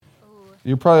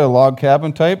You're probably a log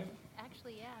cabin type?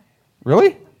 Actually, yeah.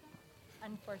 Really?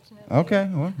 Unfortunately. Okay,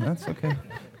 well, that's okay.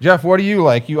 Jeff, what do you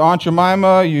like? You Aunt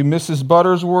Jemima, you Mrs.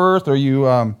 Buttersworth, or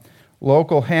you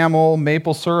local Hamel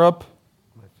maple syrup?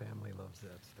 My family loves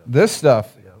that stuff. This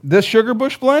stuff. Yep. This sugar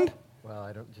bush blend? Well,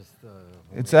 I don't just...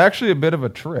 It's actually a bit of a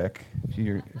trick, if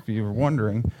you were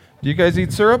wondering. Do you guys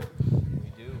eat syrup?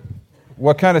 We do.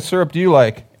 What kind of syrup do you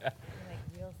like? I like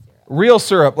real syrup. Real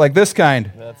syrup, like this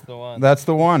kind. That's the one. That's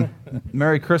the one.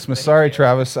 Merry Christmas. Sorry,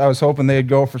 Travis. I was hoping they'd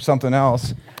go for something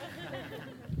else.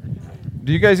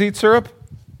 Do you guys eat syrup?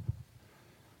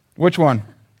 Which one?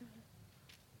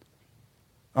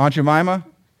 Aunt Jemima?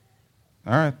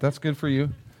 All right, that's good for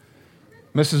you.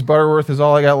 Mrs. Butterworth is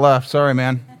all I got left. Sorry,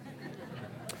 man.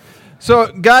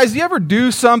 So, guys, you ever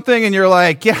do something and you're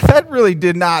like, yeah, that really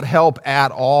did not help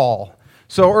at all?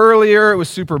 So earlier it was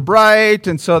super bright,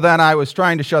 and so then I was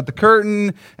trying to shut the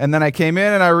curtain, and then I came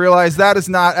in and I realized that is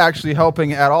not actually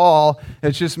helping at all.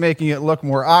 It's just making it look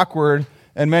more awkward.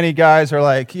 And many guys are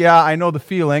like, yeah, I know the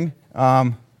feeling.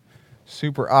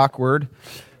 Super awkward.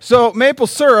 So maple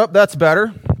syrup, that's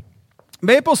better.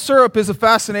 Maple syrup is a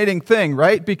fascinating thing,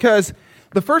 right? Because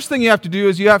the first thing you have to do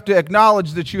is you have to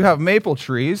acknowledge that you have maple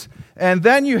trees, and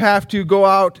then you have to go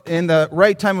out in the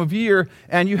right time of year,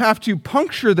 and you have to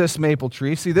puncture this maple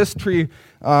tree. See, this tree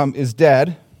is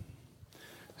dead,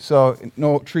 so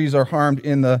no trees are harmed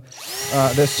in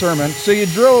this sermon. So you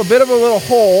drill a bit of a little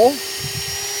hole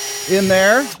in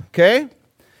there, okay?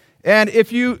 And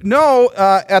if you know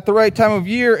at the right time of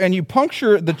year and you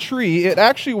puncture the tree, it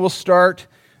actually will start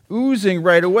oozing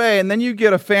right away, and then you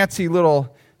get a fancy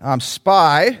little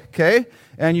spy, okay,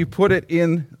 and you put it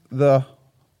in the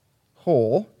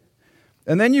hole,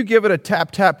 and then you give it a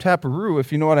tap, tap, tap-a-roo,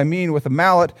 if you know what I mean, with a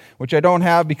mallet, which I don't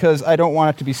have because I don't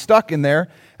want it to be stuck in there,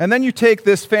 and then you take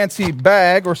this fancy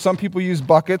bag, or some people use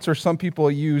buckets, or some people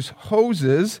use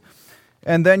hoses,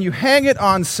 and then you hang it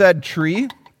on said tree,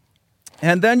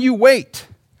 and then you wait,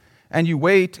 and you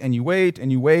wait, and you wait,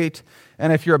 and you wait,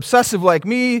 and if you're obsessive like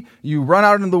me, you run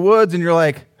out into the woods, and you're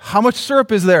like, how much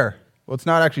syrup is there? Well, it's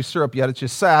not actually syrup yet, it's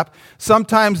just sap.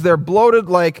 Sometimes they're bloated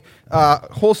like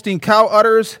Holstein cow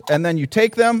udders, and then you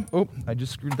take them. Oh, I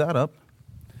just screwed that up.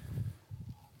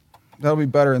 That'll be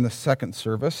better in the second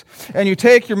service. And you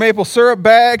take your maple syrup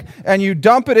bag, and you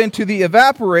dump it into the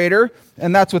evaporator,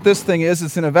 and that's what this thing is.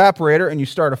 It's an evaporator, and you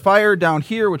start a fire down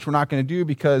here, which we're not going to do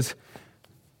because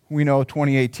we know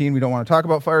 2018, we don't want to talk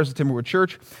about fires at Timberwood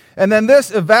Church. And then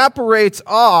this evaporates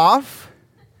off.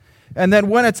 And then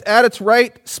when it's at its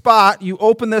right spot, you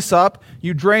open this up,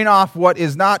 you drain off what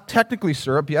is not technically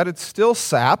syrup yet, it's still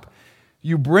sap.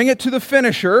 You bring it to the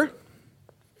finisher,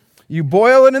 you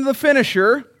boil it in the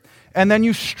finisher, and then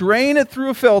you strain it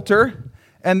through a filter,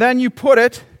 and then you put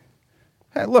it,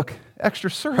 hey, look, extra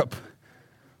syrup.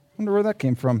 Wonder where that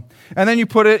came from. And then you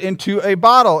put it into a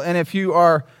bottle, and if you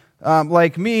are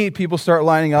like me, people start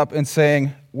lining up and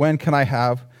saying, when can I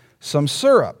have some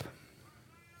syrup?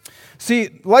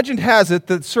 See, legend has it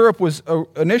that syrup was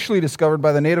initially discovered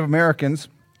by the Native Americans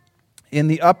in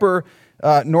the upper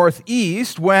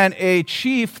northeast when a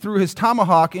chief threw his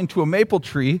tomahawk into a maple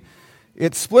tree.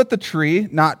 It split the tree,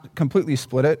 not completely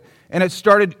split it, and it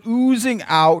started oozing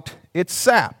out its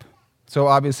sap. So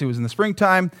obviously it was in the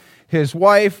springtime. His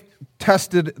wife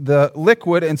tested the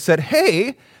liquid and said,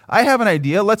 hey, I have an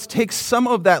idea. Let's take some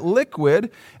of that liquid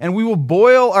and we will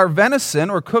boil our venison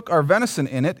or cook our venison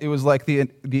in it. It was like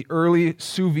the early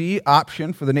sous vide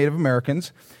option for the Native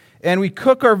Americans. And we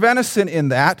cook our venison in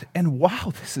that, and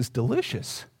wow, this is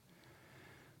delicious.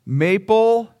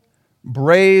 Maple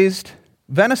braised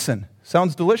venison.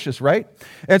 Sounds delicious, right?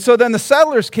 And so then the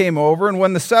settlers came over, and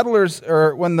when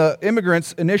the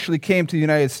immigrants initially came to the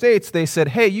United States, they said,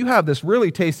 hey, you have this really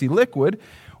tasty liquid.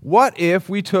 What if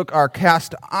we took our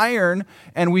cast iron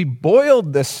and we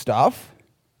boiled this stuff,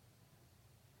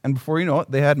 and before you know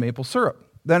it, they had maple syrup.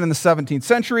 Then in the 17th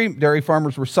century, dairy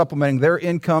farmers were supplementing their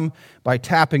income by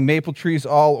tapping maple trees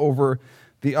all over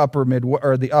the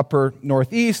upper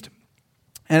northeast.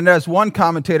 And as one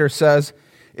commentator says,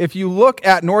 if you look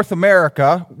at North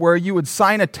America, where you would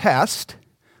sign a test,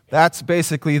 that's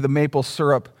basically the maple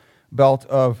syrup belt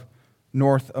of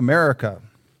North America.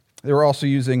 They were also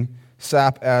using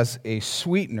sap as a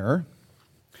sweetener.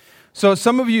 So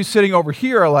some of you sitting over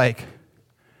here are like,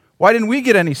 why didn't we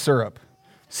get any syrup?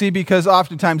 See, because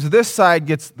oftentimes this side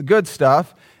gets the good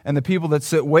stuff, and the people that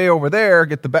sit way over there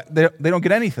get they don't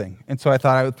get anything. And so I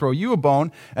thought I would throw you a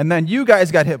bone, and then you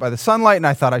guys got hit by the sunlight, and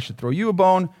I thought I should throw you a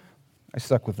bone. I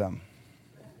stuck with them.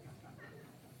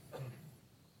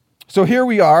 So here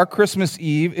we are, Christmas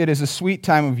Eve. It is a sweet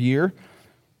time of year,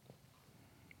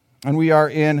 and we are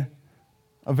in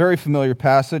a very familiar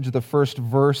passage, the first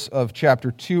verse of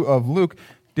chapter 2 of Luke.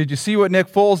 Did you see what Nick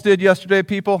Foles did yesterday,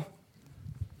 people?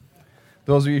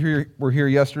 Those of you who were here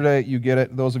yesterday, you get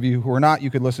it. Those of you who were not, you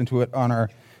could listen to it on our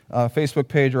Facebook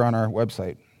page or on our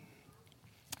website.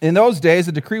 In those days,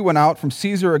 a decree went out from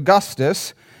Caesar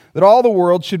Augustus that all the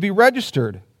world should be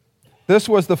registered. This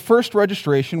was the first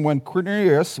registration when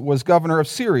Quirinius was governor of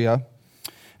Syria,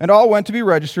 and all went to be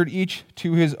registered, each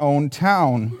to his own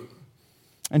town.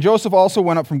 And Joseph also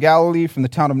went up from Galilee, from the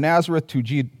town of Nazareth to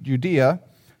Judea,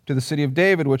 to the city of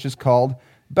David, which is called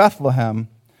Bethlehem,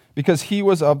 because he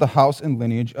was of the house and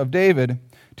lineage of David,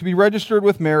 to be registered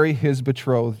with Mary, his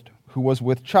betrothed, who was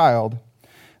with child.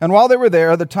 And while they were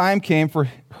there, the time came for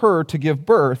her to give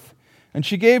birth, and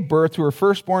she gave birth to her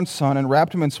firstborn son, and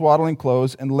wrapped him in swaddling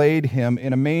clothes, and laid him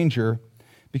in a manger,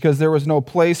 because there was no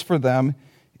place for them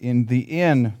in the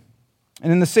inn.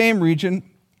 And in the same region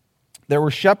there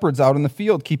were shepherds out in the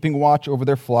field, keeping watch over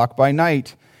their flock by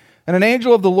night. And an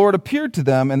angel of the Lord appeared to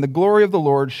them, and the glory of the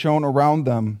Lord shone around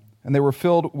them, and they were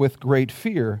filled with great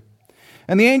fear.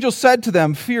 And the angel said to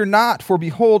them, "Fear not, for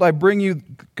behold, I bring you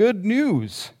good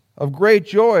news of great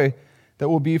joy that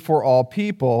will be for all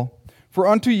people. For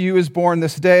unto you is born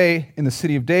this day in the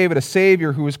city of David a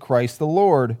Savior, who is Christ the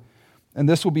Lord. And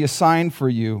this will be a sign for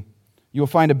you. You will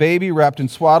find a baby wrapped in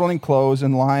swaddling clothes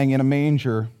and lying in a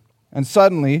manger." And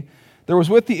suddenly there was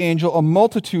with the angel a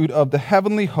multitude of the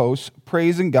heavenly hosts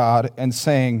praising God and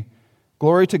saying,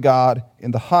 "Glory to God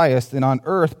in the highest, and on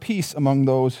earth peace among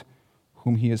those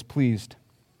whom he is pleased."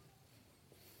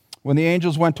 When the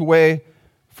angels went away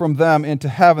from them into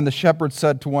heaven, the shepherds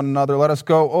said to one another, "Let us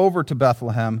go over to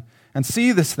Bethlehem and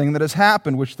see this thing that has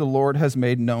happened, which the Lord has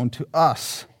made known to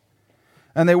us."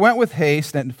 And they went with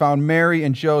haste and found Mary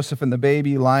and Joseph and the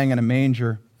baby lying in a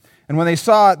manger. And when they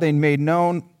saw it, they made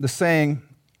known the saying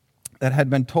that had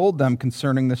been told them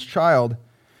concerning this child.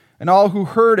 And all who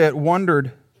heard it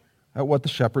wondered at what the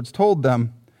shepherds told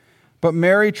them. But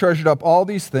Mary treasured up all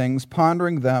these things,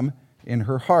 pondering them in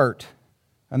her heart.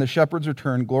 And the shepherds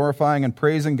returned, glorifying and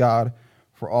praising God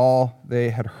for all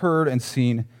they had heard and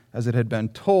seen as it had been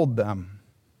told them.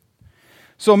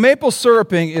 So maple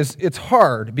syruping it's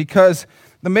hard because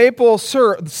the maple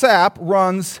sap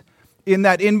runs in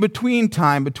that in-between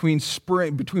time between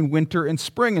winter and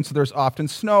spring, and so there's often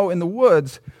snow in the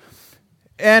woods.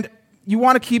 And you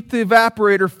want to keep the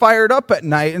evaporator fired up at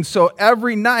night, and so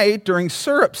every night during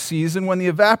syrup season when the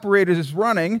evaporator is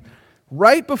running,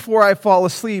 right before I fall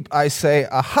asleep, I say,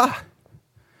 "Aha,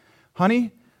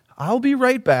 honey, I'll be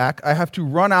right back. I have to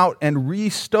run out and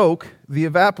re-stoke the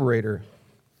evaporator."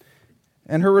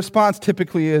 And her response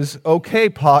typically is, "Okay,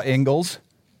 Pa Ingalls."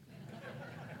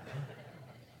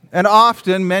 And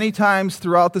often, many times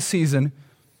throughout the season,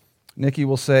 Nikki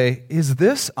will say, "Is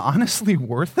this honestly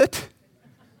worth it?"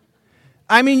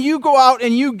 I mean, you go out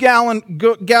and you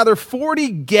gather 40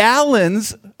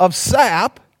 gallons of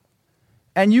sap,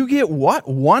 and you get what?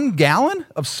 1 gallon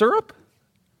of syrup?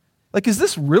 Like, is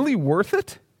this really worth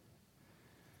it?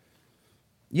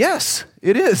 Yes,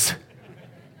 it is.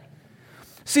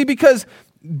 See, because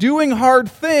doing hard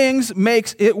things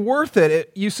makes it worth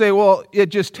it. You say, well, it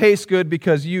just tastes good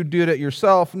because you did it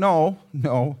yourself. No,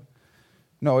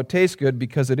 it tastes good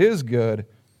because it is good.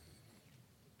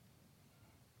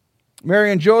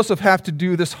 Mary and Joseph have to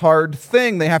do this hard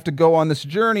thing. They have to go on this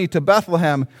journey to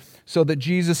Bethlehem so that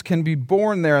Jesus can be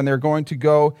born there, and they're going to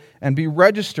go and be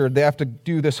registered. They have to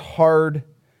do this hard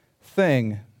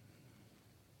thing.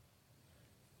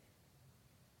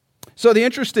 So the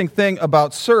interesting thing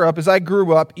about syrup is I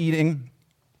grew up eating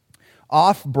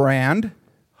off-brand,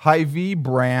 Hy-Vee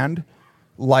brand,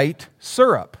 light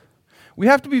syrup. We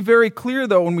have to be very clear,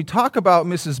 though, when we talk about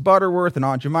Mrs. Butterworth and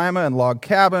Aunt Jemima and Log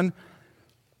Cabin,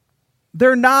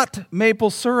 they're not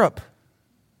maple syrup.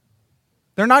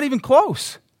 They're not even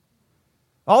close.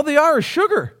 All they are is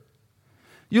sugar.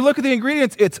 You look at the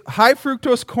ingredients, it's high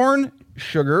fructose corn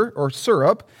sugar or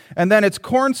syrup, and then it's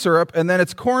corn syrup, and then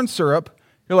it's corn syrup.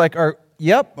 You're like,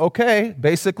 yep, okay,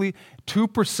 basically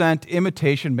 2%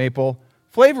 imitation maple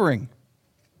flavoring.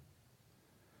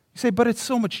 You say, but it's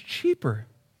so much cheaper.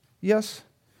 Yes,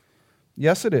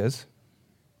 it is.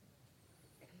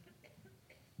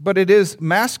 But it is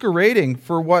masquerading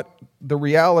for what the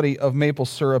reality of maple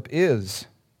syrup is.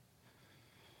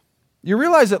 You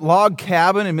realize that Log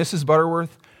Cabin and Mrs.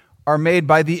 Butterworth are made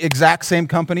by the exact same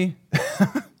company?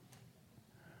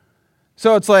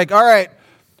 So it's like, all right,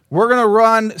 we're going to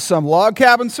run some Log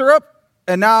Cabin syrup,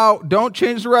 and now don't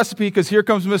change the recipe because here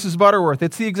comes Mrs. Butterworth.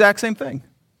 It's the exact same thing.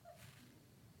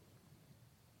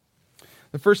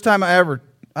 The first time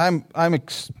I'm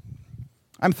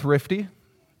thrifty.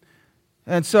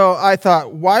 And so I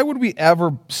thought, why would we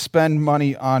ever spend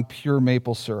money on pure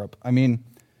maple syrup? I mean,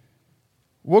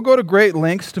 we'll go to great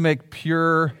lengths to make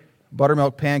pure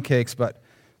buttermilk pancakes, but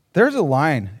there's a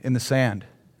line in the sand.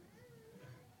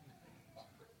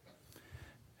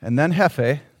 And then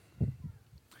Hefe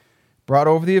brought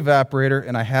over the evaporator,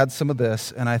 and I had some of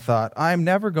this, and I thought, I'm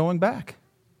never going back.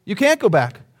 You can't go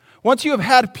back. Once you have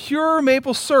had pure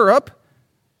maple syrup,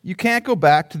 you can't go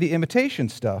back to the imitation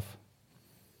stuff.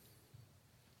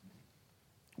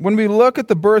 When we look at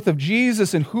the birth of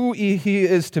Jesus and who he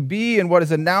is to be and what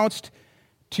is announced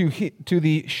to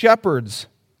the shepherds,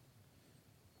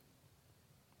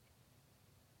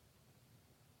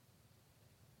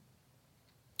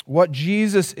 what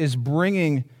Jesus is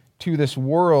bringing to this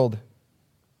world,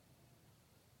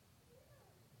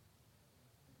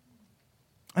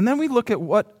 and then we look at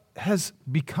what has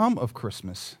become of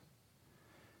Christmas.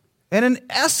 And in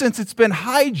essence, it's been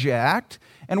hijacked,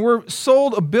 and we're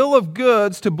sold a bill of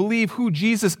goods to believe who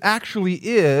Jesus actually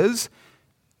is,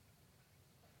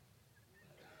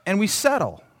 and we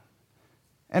settle.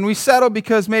 And we settle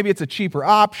because maybe it's a cheaper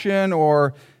option,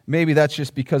 or maybe that's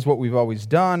just because what we've always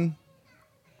done.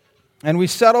 And we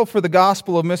settle for the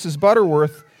gospel of Mrs.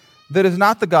 Butterworth that is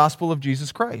not the gospel of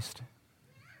Jesus Christ.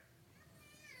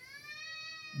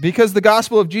 Because the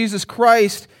gospel of Jesus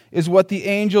Christ is what the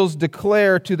angels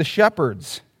declare to the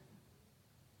shepherds.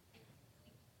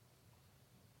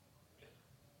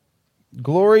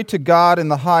 Glory to God in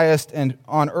the highest, and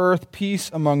on earth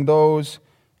peace among those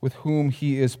with whom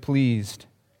he is pleased.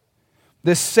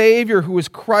 This Savior, who is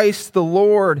Christ the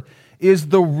Lord, is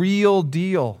the real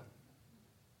deal.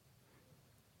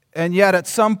 And yet at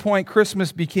some point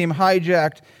Christmas became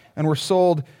hijacked, and we're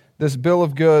sold this bill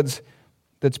of goods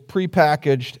that's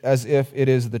prepackaged as if it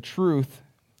is the truth,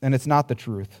 and it's not the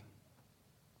truth.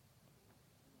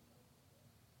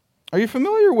 Are you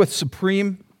familiar with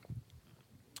Supreme?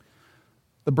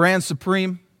 The brand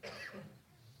Supreme?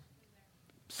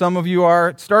 Some of you are.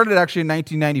 It started actually in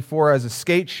 1994 as a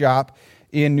skate shop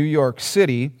in New York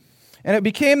City, and it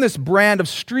became this brand of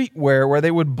streetwear where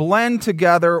they would blend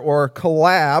together or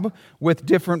collab with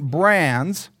different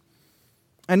brands,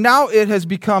 and now it has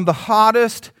become the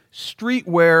hottest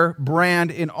streetwear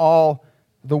brand in all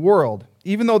the world.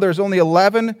 Even though there's only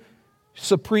 11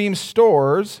 Supreme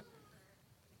stores,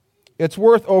 it's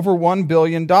worth over $1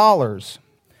 billion.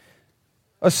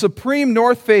 A Supreme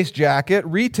North Face jacket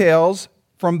retails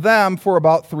from them for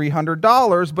about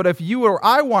 $300, but if you or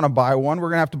I want to buy one, we're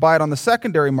going to have to buy it on the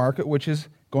secondary market, which is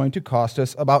going to cost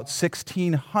us about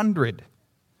 $1,600.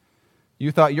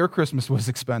 You thought your Christmas was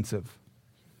expensive.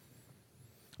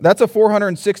 That's a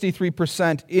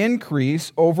 463%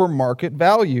 increase over market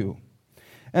value.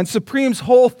 And Supreme's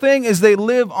whole thing is they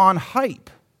live on hype.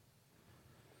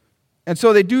 And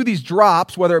so they do these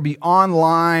drops, whether it be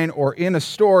online or in a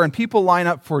store, and people line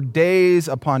up for days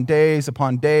upon days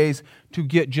upon days to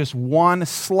get just one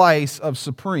slice of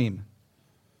Supreme.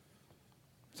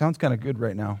 Sounds kind of good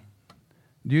right now.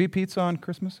 Do you eat pizza on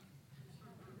Christmas?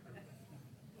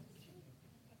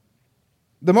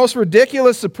 The most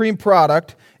ridiculous Supreme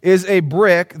product is a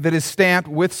brick that is stamped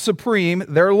with Supreme,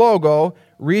 their logo,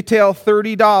 retail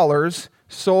 $30,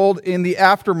 sold in the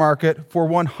aftermarket for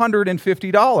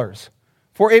 $150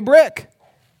 for a brick.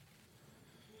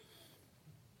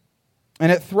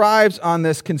 And it thrives on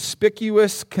this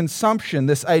conspicuous consumption,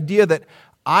 this idea that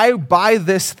I buy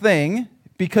this thing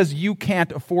because you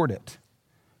can't afford it.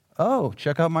 Oh,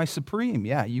 check out my Supreme.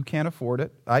 Yeah, you can't afford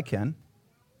it. I can.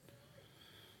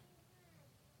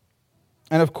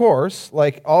 And of course,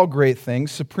 like all great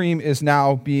things, Supreme is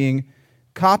now being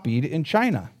copied in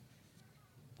China.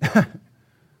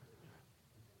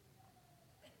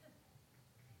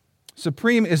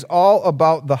 Supreme is all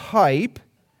about the hype.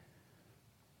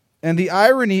 And the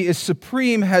irony is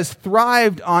Supreme has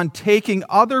thrived on taking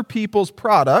other people's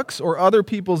products or other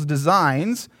people's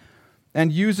designs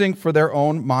and using for their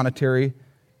own monetary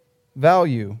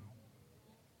value.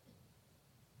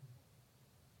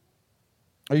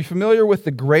 Are you familiar with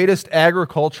the greatest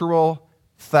agricultural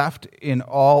theft in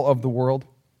all of the world?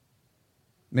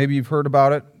 Maybe you've heard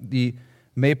about it, the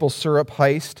maple syrup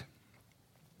heist.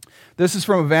 This is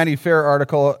from a Vanity Fair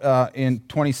article in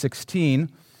 2016.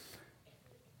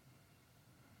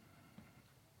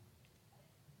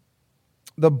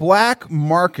 The black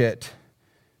market,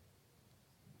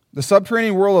 the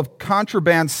subterranean world of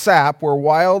contraband sap, where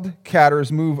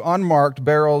wildcatters move unmarked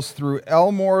barrels through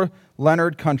Elmore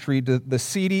Leonard country, to the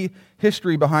seedy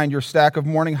history behind your stack of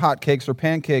morning hotcakes or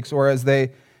pancakes, or as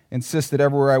they insisted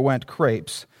everywhere I went,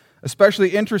 crepes. Especially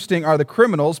interesting are the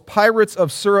criminals, pirates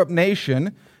of Syrup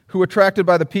Nation, who, attracted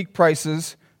by the peak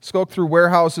prices skulk through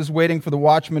warehouses waiting for the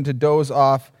watchman to doze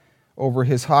off over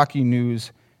his hockey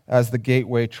news as the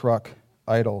gateway truck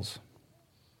idles.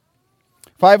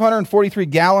 543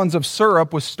 gallons of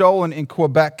syrup was stolen in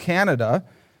Quebec, Canada.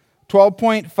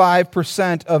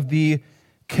 12.5% of the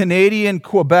Canadian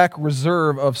Quebec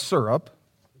Reserve of syrup.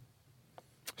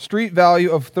 Street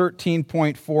value of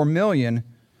 $13.4 million.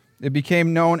 It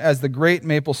became known as the Great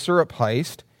Maple Syrup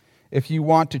Heist. If you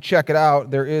want to check it out,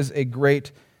 there is a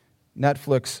great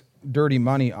Netflix Dirty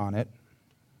Money on it.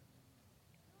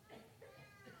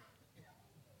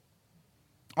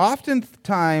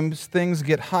 Oftentimes, things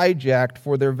get hijacked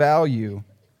for their value.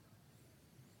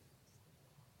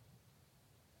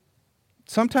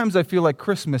 Sometimes I feel like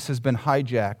Christmas has been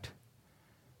hijacked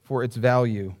for its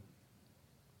value.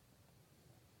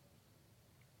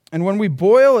 And when we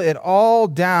boil it all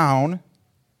down,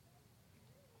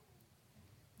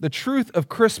 the truth of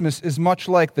Christmas is much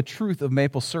like the truth of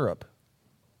maple syrup.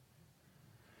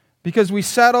 Because we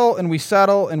settle and we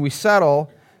settle and we settle,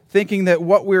 thinking that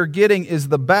what we're getting is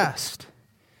the best.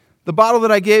 The bottle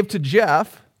that I gave to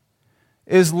Jeff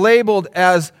is labeled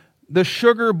as the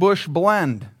Sugar Bush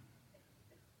Blend.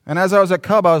 And as I was at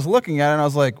Cub, I was looking at it and I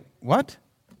was like, what?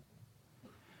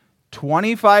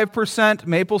 25%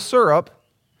 maple syrup,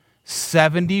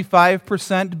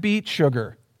 75% beet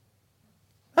sugar.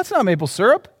 That's not maple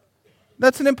syrup.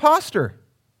 That's an imposter.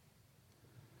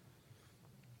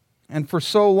 And for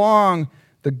so long,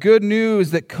 the good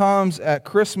news that comes at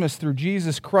Christmas through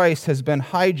Jesus Christ has been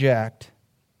hijacked.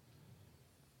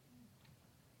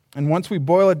 And once we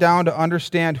boil it down to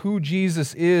understand who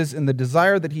Jesus is and the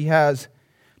desire that he has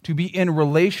to be in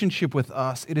relationship with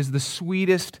us, it is the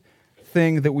sweetest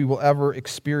thing that we will ever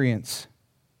experience.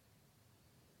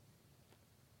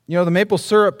 You know, the maple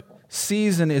syrup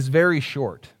season is very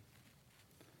short.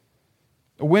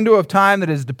 A window of time that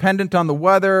is dependent on the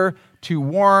weather. Too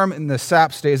warm and the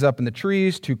sap stays up in the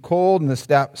trees. Too cold and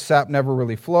the sap never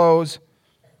really flows.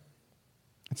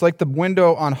 It's like the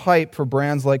window on hype for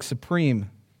brands like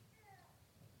Supreme.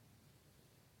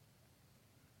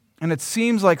 And it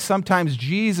seems like sometimes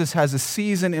Jesus has a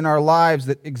season in our lives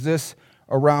that exists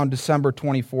around December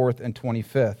 24th and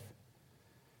 25th.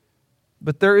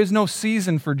 But there is no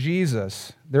season for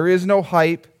Jesus. There is no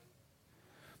hype.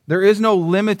 There is no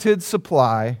limited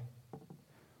supply.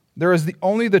 There is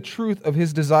only the truth of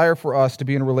his desire for us to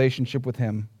be in a relationship with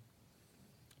him,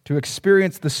 to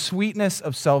experience the sweetness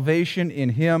of salvation in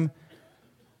him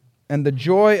and the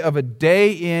joy of a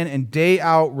day in and day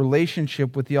out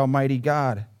relationship with the Almighty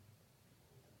God.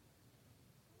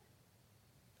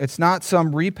 It's not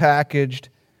some repackaged,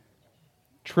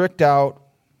 tricked out,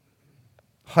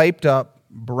 hyped up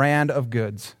brand of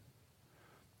goods.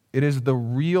 It is the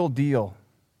real deal.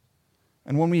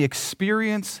 And when we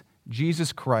experience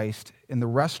Jesus Christ and the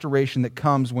restoration that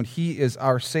comes when he is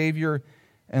our Savior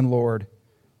and Lord,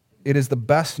 it is the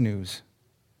best news.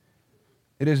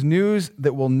 It is news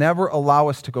that will never allow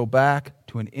us to go back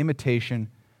to an imitation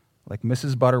like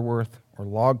Mrs. Butterworth or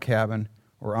Log Cabin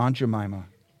or Aunt Jemima.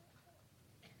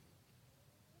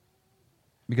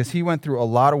 Because he went through a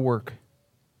lot of work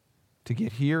to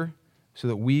get here so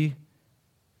that we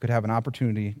could have an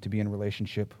opportunity to be in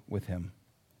relationship with him.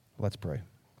 Let's pray.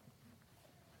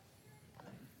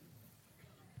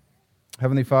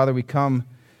 Heavenly Father, we come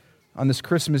on this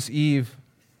Christmas Eve.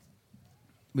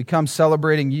 We come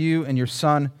celebrating you and your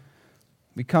Son.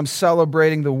 We come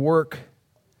celebrating the work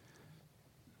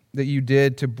that you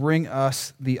did to bring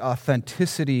us the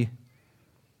authenticity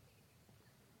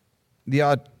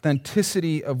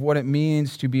of what it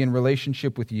means to be in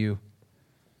relationship with you,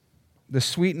 the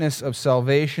sweetness of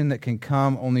salvation that can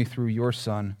come only through your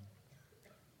Son.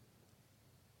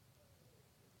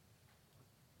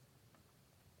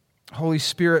 Holy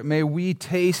Spirit, may we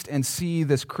taste and see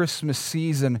this Christmas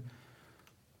season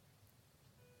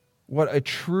what a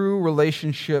true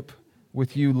relationship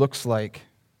with you looks like.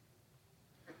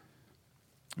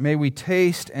 May we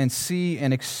taste and see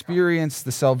and experience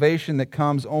the salvation that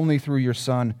comes only through your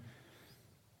Son,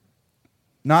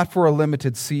 not for a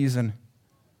limited season,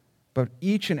 but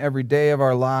each and every day of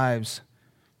our lives,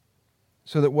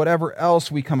 so that whatever else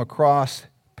we come across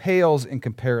pales in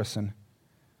comparison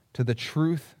to the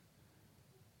truth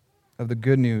of the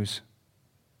good news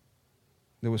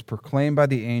that was proclaimed by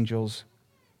the angels,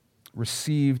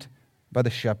 received by the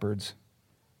shepherds.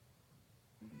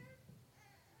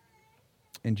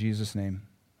 In Jesus' name,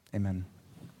 amen.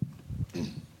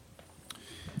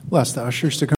 We'll ask the ushers to come.